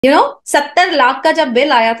70 लाख का जब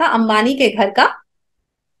बिल आया था अंबानी के घर का,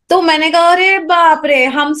 तो मैंने कहा अरे बाप रे,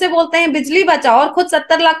 हमसे बोलते हैं बिजली बचाओ और खुद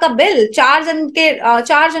 70 लाख का बिल, 4 जन के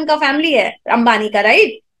 4 जन का फैमिली है अंबानी का,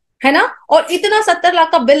 राइट? है ना? और इतना 70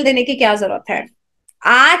 लाख का बिल देने की क्या जरूरत है?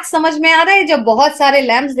 आज समझ में आ रहा है, जब बहुत सारे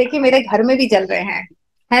लैंप्स देखिए मेरे घर में भी जल रहे हैं,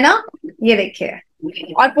 है ना? ये देखिए,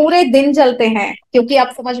 और पूरे दिन जलते हैं, क्योंकि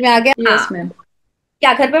अब समझ में आ गया। यस हाँ, मैम।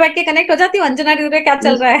 क्या घर पे बैठ के कनेक्ट हो जाती हूँ अंजना रे, क्या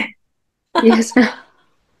चल रहा है? Yes ma'am.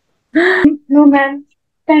 No ma'am,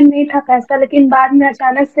 time नहीं था पैसा, लेकिन बाद में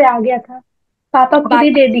अचानक से आ गया था। पापा खुद बात ही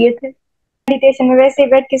दे दिए थे। मेडिटेशन में वैसे ही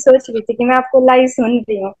बैठ के सोच रही थी कि मैं आपको लाइव सुन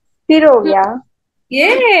रही हूँ, फिर हो गया।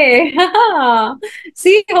 ये हाँ,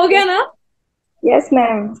 सी हो गया ना? Yes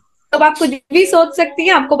ma'am. तो आप कुछ भी सोच सकती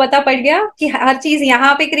हैं, आपको पता पड़ गया कि हर चीज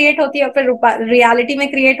यहाँ पे क्रिएट होती है और फिर रियलिटी में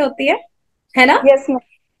क्रिएट होती है ना? Yes ma'am.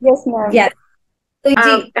 Yes ma'am. Yes. तो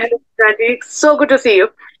जी। Hello, Raji. So good to see you.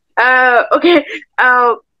 Okay.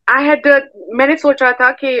 I had मैंने सोचा था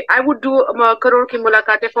कि I would do करोड़ की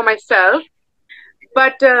मुलाकातें for myself,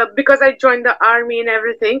 but because I joined the army and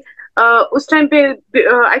everything, उस टाइम पे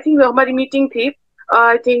I think हमारी मीटिंग थी,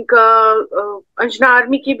 I think अंजना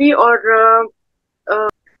आर्मी की भी और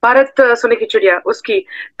भारत सोने की चिड़िया उसकी।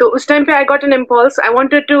 तो उस टाइम पे I got an impulse. I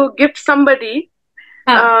wanted to gift somebody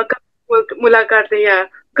हाँ मुलाकातें या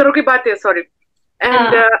करोड़ की बातें, sorry.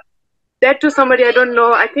 And हाँ। that to somebody I don't know.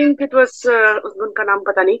 I think it was उनका नाम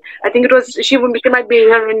पता नहीं. I think it was she might be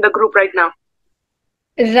here in the group right now.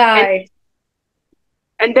 And right.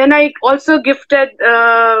 and then I also gifted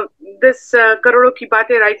this Karodo Ki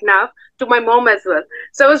Batein right now to my mom as well.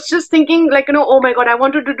 So I was just thinking, like, oh my God, I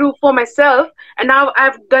wanted to do for myself, and now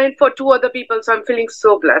I've done it for 2 other people. So I'm feeling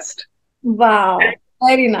so blessed. Wow, And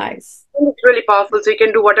very nice. it's really powerful. So you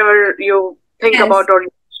can do whatever you think yes. about or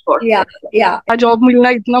you wish for. या या। Job मिलना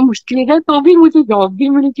इतना मुश्किल है, तो भी मुझे job भी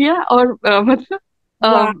मिल गया, और मतलब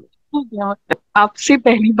वाह। हो गया। मतलब आपसे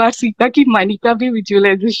पहली बार सीखा कि मनी का भी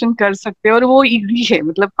विजुअलाइजेशन कर सकते हैं, और वो इजी है।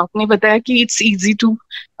 मतलब आपने बताया कि it's easy to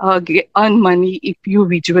earn money if you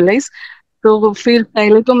visualise. तो फिर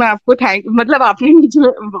पहले तो मैं आपको थैंक, मतलब आपने मुझे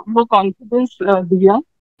वो कॉन्फिडेंस दिया।